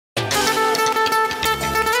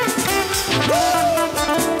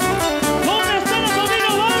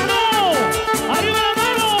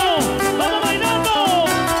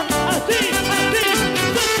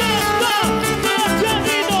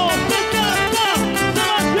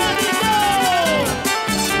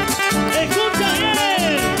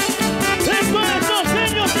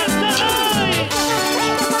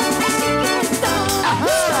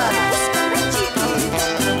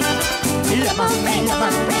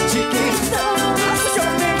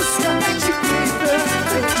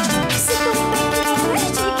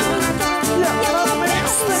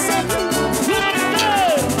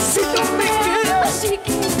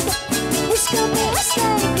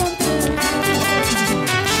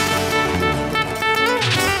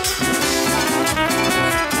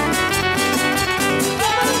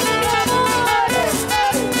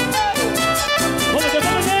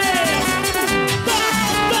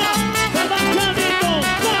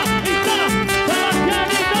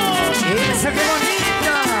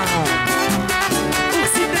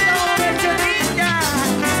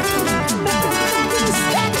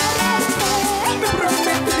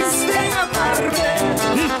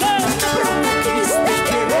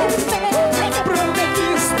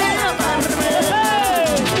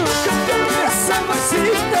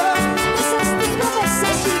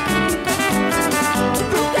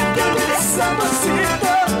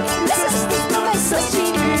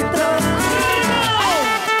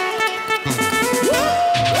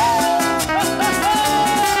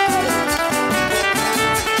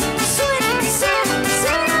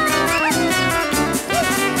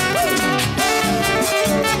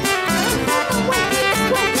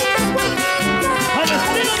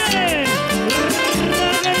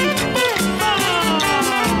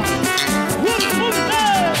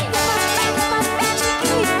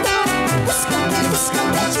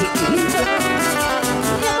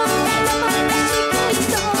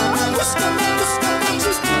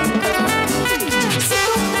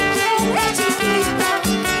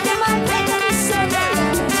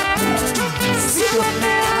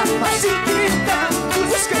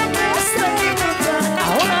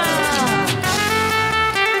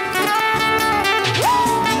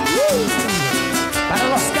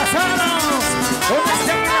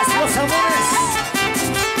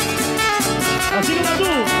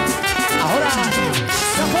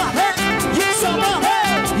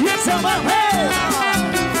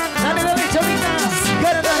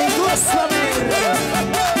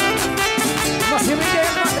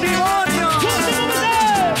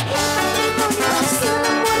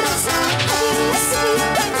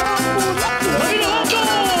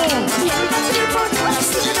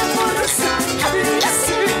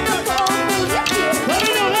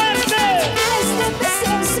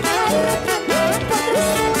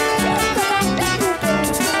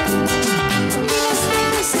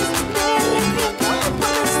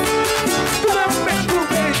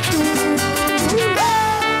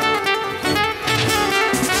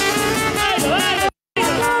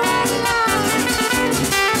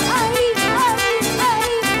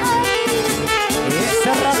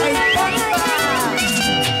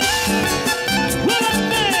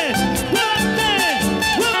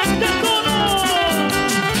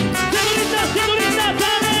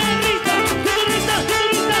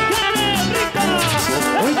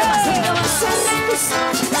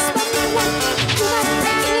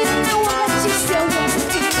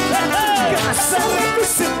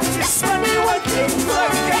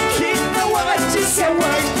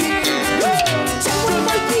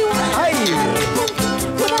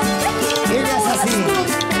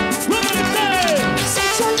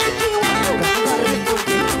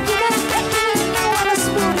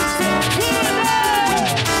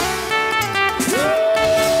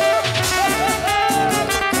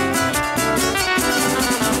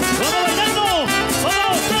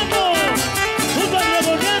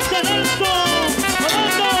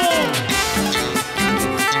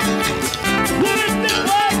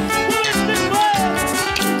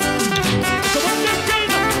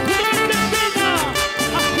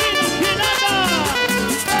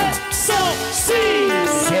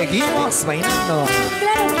seguimos bailando.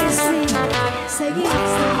 Claro que sí. Seguimos.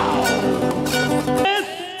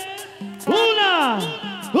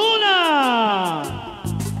 Una.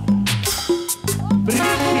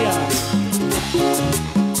 Primicia.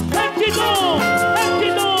 Éxito.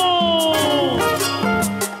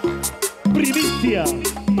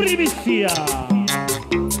 Primicia.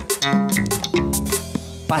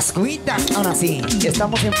 Pascuita, ahora sí,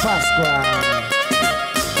 estamos en Pascua.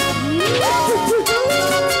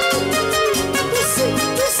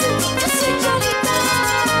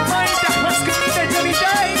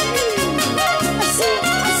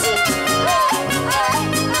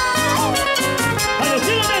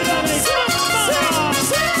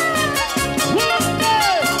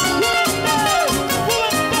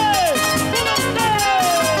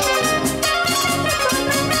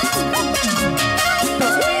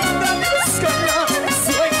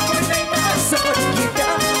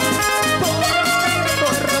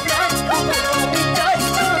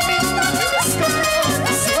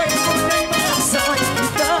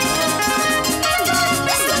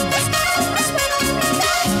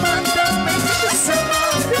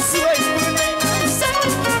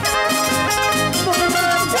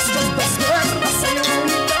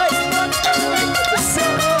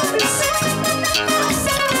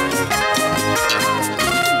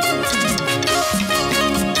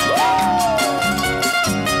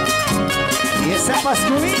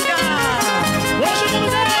 Pascuita.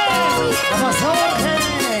 Vamos, Jorge.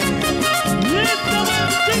 ¡Esta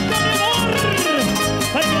bolsita de amor!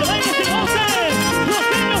 ¡Para que lo bailes y goces! ¡Los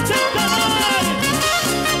niños del canal!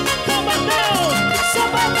 ¡Zapateo!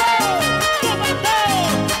 ¡Zapateo! ¡Zapateo!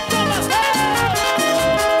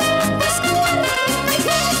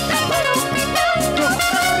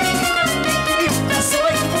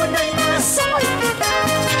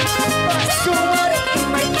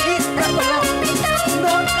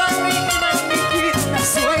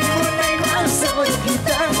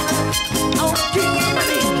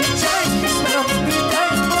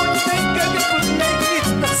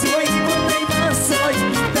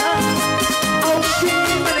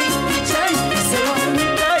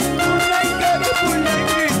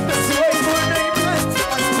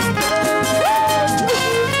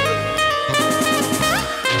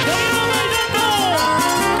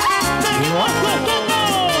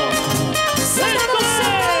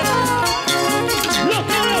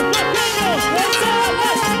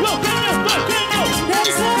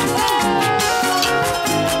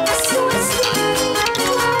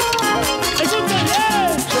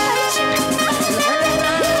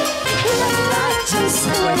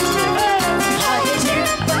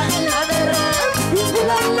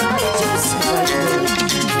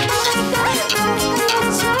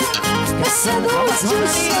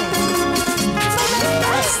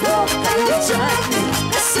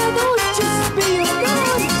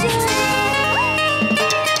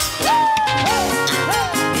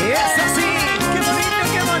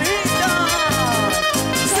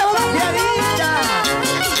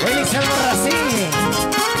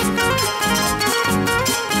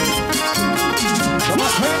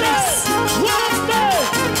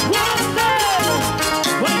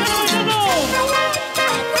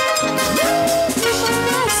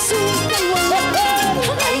 Eso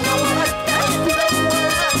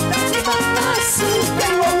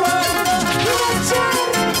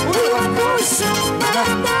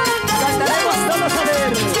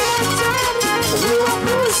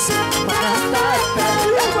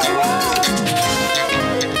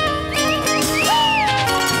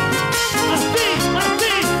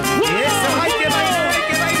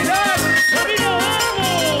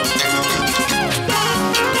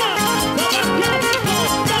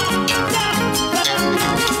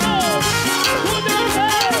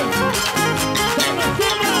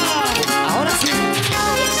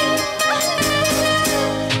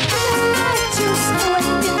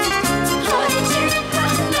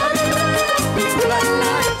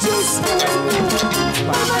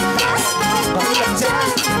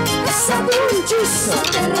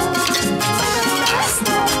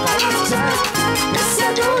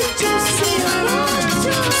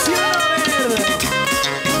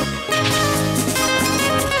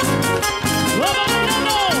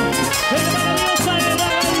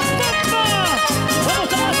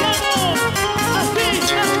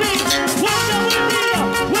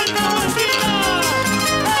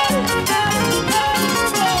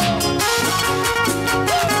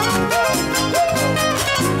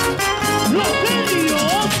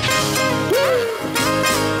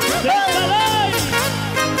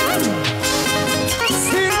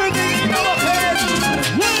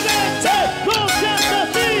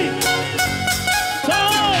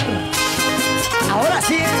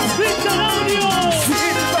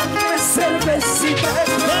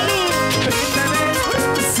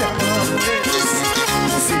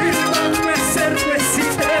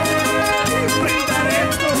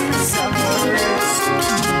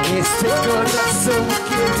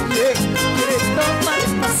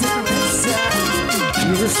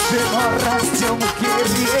de borracho,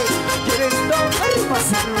 mujeriego, quieren tomar más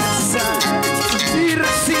cerveza. Y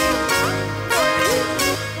recién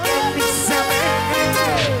Elizabeth,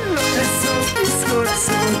 lo que son mis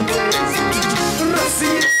corazones.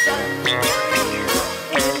 Rosita,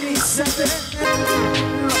 Elizabeth,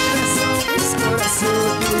 lo que son mis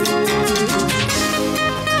corazones.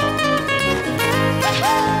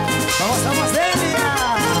 Vamos, vamos, Delia.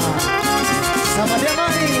 Zapatea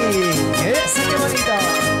Mari. Esa, qué bonito.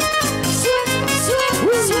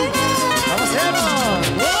 Suena. Vamos, Eva.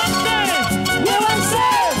 ¡Muévanse!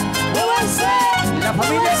 ¡Muévanse! La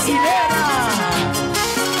familia Hilera.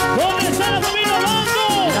 ¿Dónde está la familia Blanco?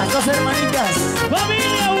 Las dos hermanitas.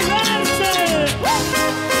 ¡Familia Ugarte!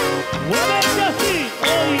 ¡Muévanse así!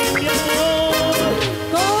 ¡Ay, mi amor!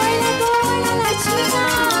 ¿Cómo baila la chica?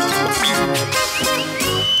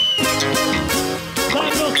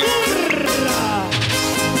 ¡Sabrosura!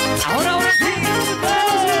 Ahora sí.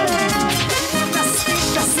 Las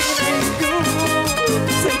citas sin ningún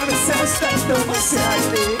cervezas tanto más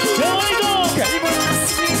tarde. ¡Qué bonito! Caímos las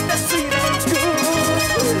citas sin ningún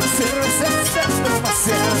cervezas tanto más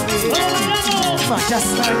tarde. ¡Vamos! Vaya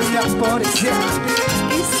estaría por echarme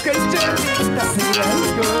iscayolita sin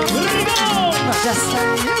alcohol. ¡Rico! Vaya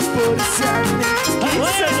estaría por echarme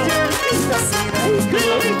iscayolita sin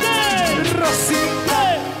alcohol. Rosita,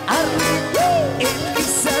 Arlene,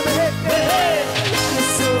 Elizabeth,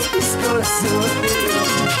 son mis corazones.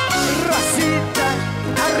 Rosita,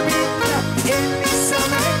 Armita,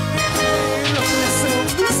 Elizabeth, son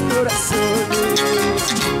mis corazones.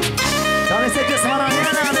 ¿Dónde se que se van a mañana?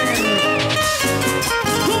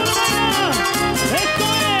 ¡Esto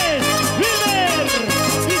es River!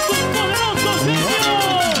 ¡Y sus poderosos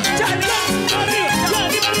genios! ¡Ya arriba!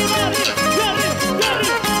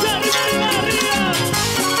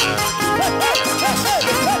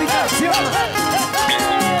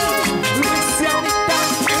 Provincianita,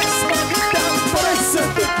 eres bonita, por eso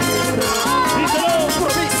te quiero.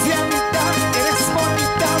 Provincianita, eres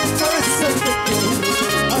bonita, por eso te quiero.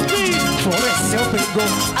 Por eso vengo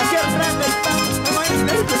aquí al grande pan a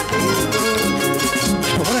bailar contigo.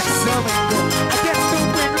 Por eso vengo aquí a tu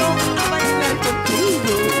pueblo a bailar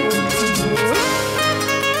contigo.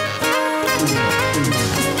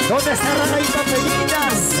 ¿Dónde está Rana y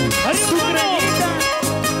Papelitas? Su granita.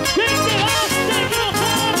 ¿Quién te hace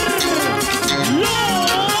enojar? ¡Los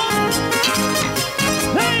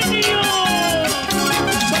genios!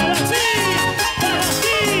 ¡Para ti! ¡Para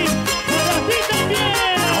ti! ¡Para ti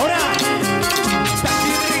también! Ahora,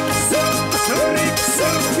 Tati Rickson,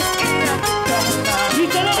 y a mi cama.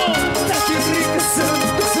 ¡Quítalo! Tati Rickson,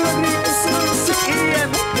 y a mi cama.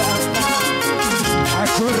 A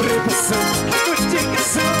correr pasó, a correr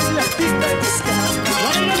son la tinta de escama.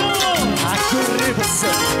 ¡Bailalo! A correr pasó,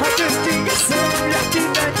 a correr son la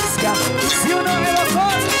tinta de escama. Si uno me lo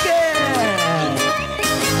ponte.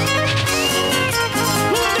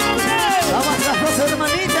 Vamos las dos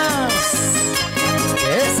hermanitas.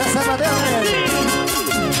 Esa zapatea.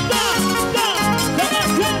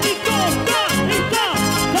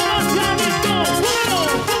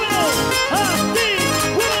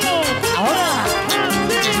 Ahora,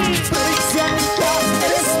 provincianita,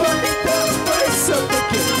 eres bonita, por eso te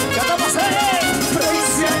quiero. Cantamos ahí.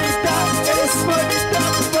 Provincianita, eres bonita,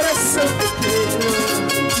 por eso te quiero.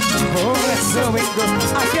 Por eso vengo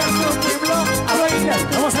aquí a tu pueblo a bailar.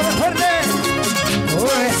 Vamos a ver fuerte.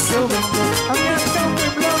 Por eso vengo aquí a tu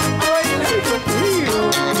pueblo a bailar contigo.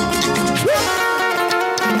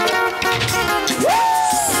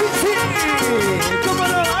 Sí, sí, como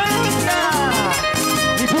lo anda,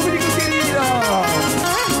 mi público querido.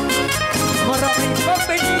 Morra,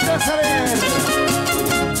 bienvenidos a ver.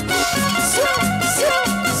 ¡Esto es!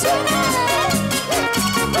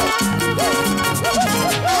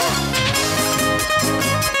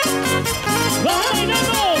 ¡Los genios!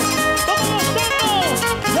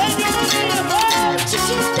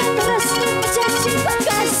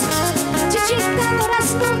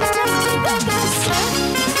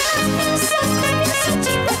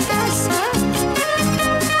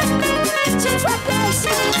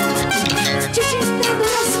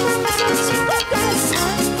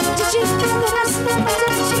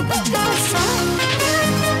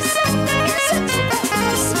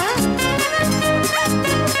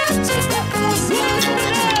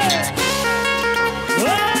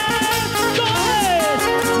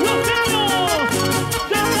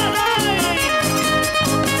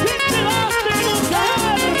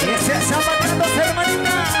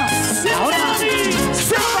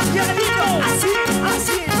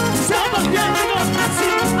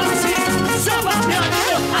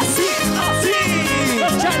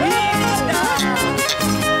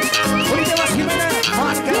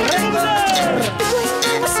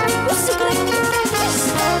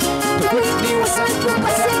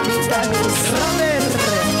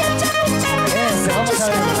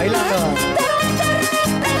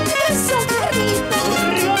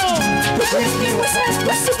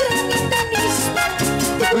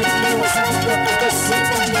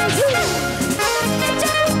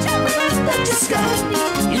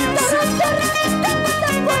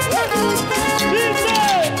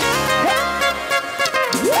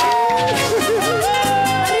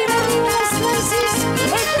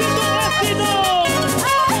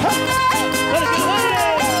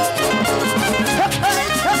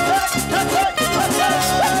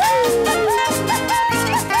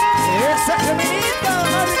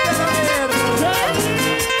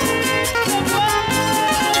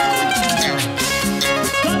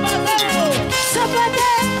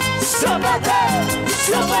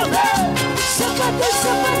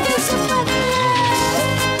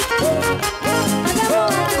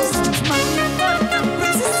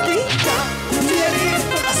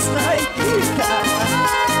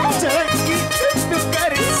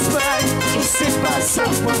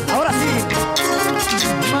 Ahora sí.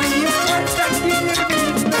 Mañana Guillermina,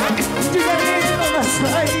 llegaré a la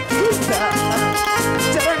saiquita.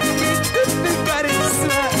 Charanguita de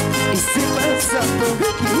carencia y se pasa por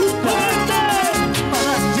quita.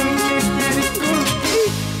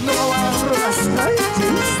 No abro las calles.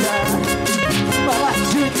 Mala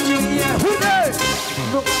chuñuña,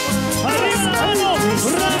 no ¡Arriba la mano!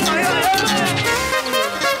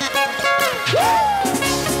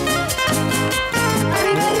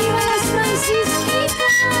 Arriba, arriba las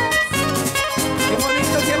francisquitas. ¡Qué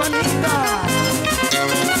bonito, qué bonita!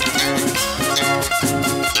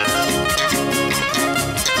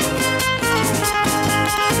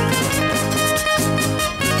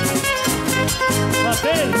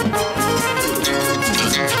 ¡Papel!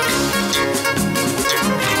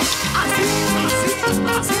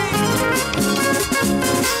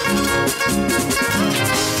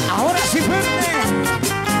 Ahora sí fuerte.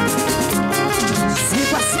 Si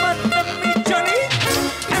vas matando mi Johnny,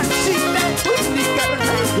 cachita única.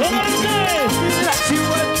 La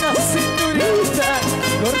chihuahua cinturita,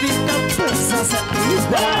 gordita presa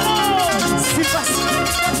salida. Si vas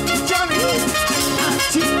matando mi Johnny,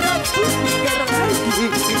 cachita única.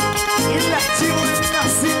 Y la chihuahua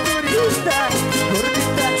cinturita,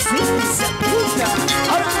 gordita salida.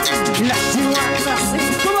 Ahora la chihuahua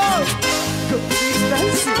cinturita. Gordita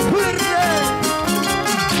cinturita,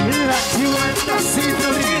 la chihuahua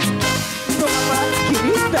cinturita, toda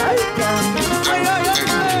vaquita y cambio. ¡Ay, ay, ay!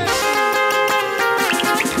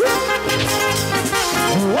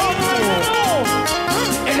 ¡Wow!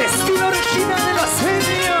 El estilo original de los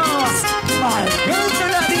genios, marcando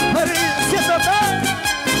la diferencia total.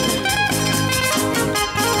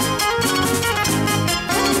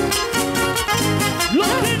 ¡Los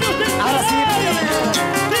genios del Ahora sí, vamos a ver.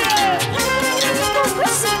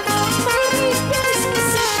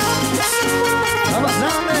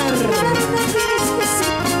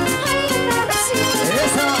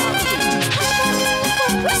 Esa.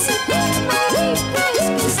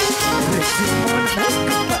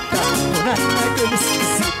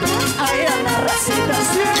 Ahí a la racita.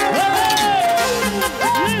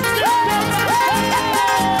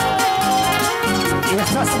 Y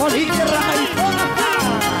estás bonita, Ramaytona.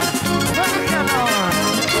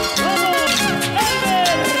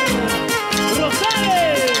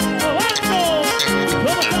 ¡Rosales! ¡Obando!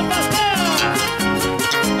 ¡Vamos a pasar!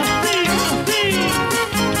 ¡Así, así!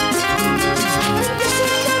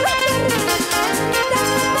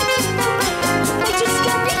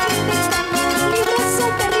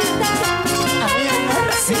 Ahí a la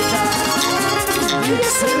racita. Y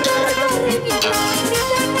ese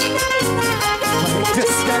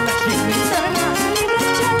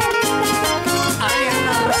ahí en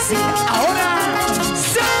la racita. Ahora,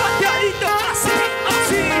 zapateadito, así,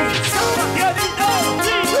 así, zapateadito.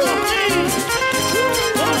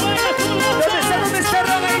 ¿Dónde está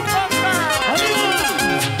Robe y Papa? ¡Arriba!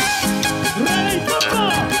 ¡Rebe y Papa!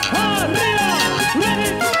 ¡Arriba! ¡Rebe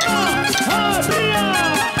y Papa! ¡Arriba!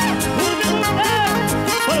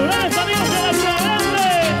 ¡Para los amigos de la Ciudad Grande!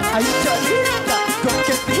 Ay, cholita,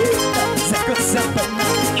 coquetita, saco zapana.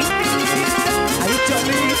 Ay,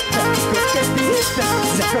 cholita, coquetita,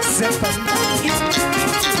 saco zapana.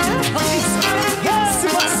 Ay,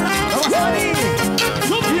 subasa, vamos a venir.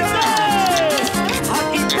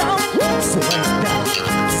 Aquí está, suelta,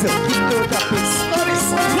 soquito de pistones.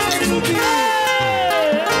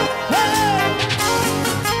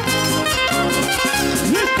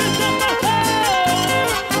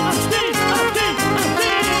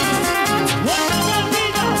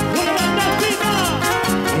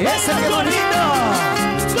 ¡Esa, qué bonito!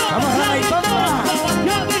 ¡Vamos, Rama y Papa!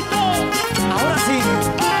 Ahora sí.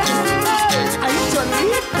 Hay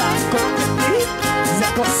cholita, coquetita,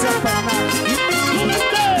 saco zapana.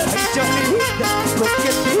 Hay cholita,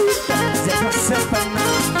 coquetita, saco zapana.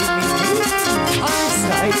 Ay,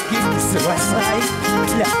 sai, que se va a sair.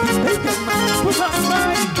 La pinta y cama, pues va a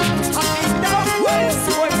sair. Aquí está, pues,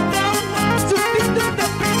 suelta, su tinto de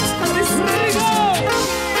pista de rico.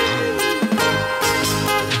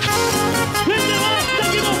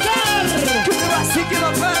 ¿Qué te vas a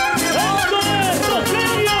equivocar, mi amor? ¡Esto es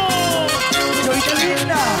Genios! ¡Cholita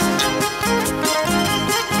linda!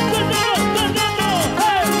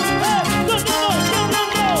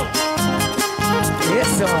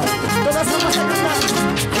 Eso, todas vamos a cantar.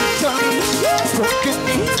 Johnny,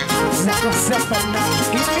 coquetita, saco zapana.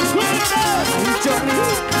 Johnny,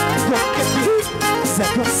 coquetita,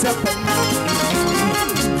 saco zapana.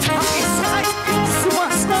 Aquí está,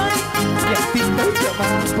 suastai, y a ti te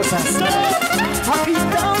llaman, pues hasta. Aquí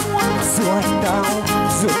está, suelta,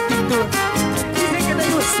 sueltito. Dicen que te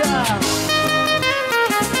gusta.